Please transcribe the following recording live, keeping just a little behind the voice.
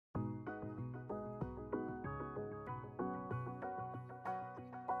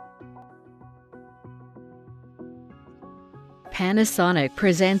Panasonic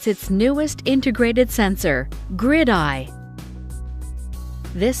presents its newest integrated sensor, Grid-Eye.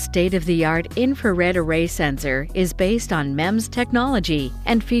 This state-of-the-art infrared array sensor is based on MEMS technology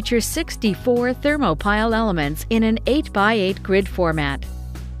and features 64 thermopile elements in an 8x8 grid format.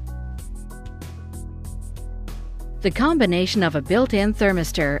 The combination of a built-in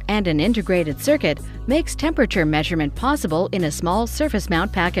thermistor and an integrated circuit makes temperature measurement possible in a small surface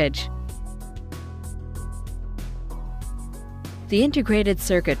mount package. The integrated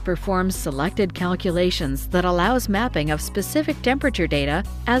circuit performs selected calculations that allows mapping of specific temperature data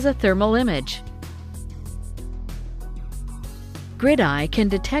as a thermal image. Grid-Eye can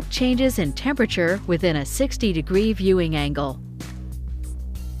detect changes in temperature within a 60-degree viewing angle.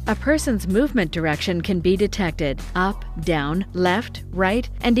 A person's movement direction can be detected up, down, left, right,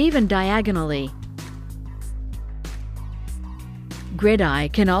 and even diagonally. Grid-Eye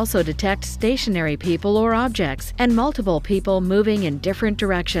can also detect stationary people or objects and multiple people moving in different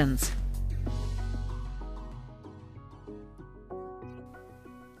directions.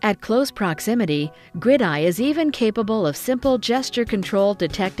 At close proximity, Grid-Eye is even capable of simple gesture control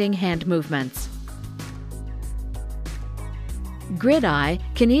detecting hand movements. Grid-Eye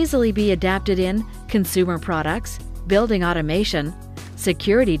can easily be adapted in consumer products, building automation,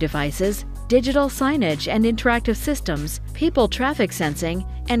 security devices, digital signage and interactive systems, people traffic sensing,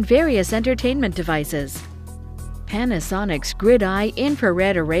 and various entertainment devices. Panasonic's Grid-Eye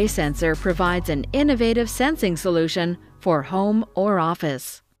infrared array sensor provides an innovative sensing solution for home or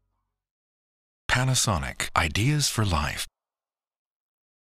office. Panasonic. Ideas for life.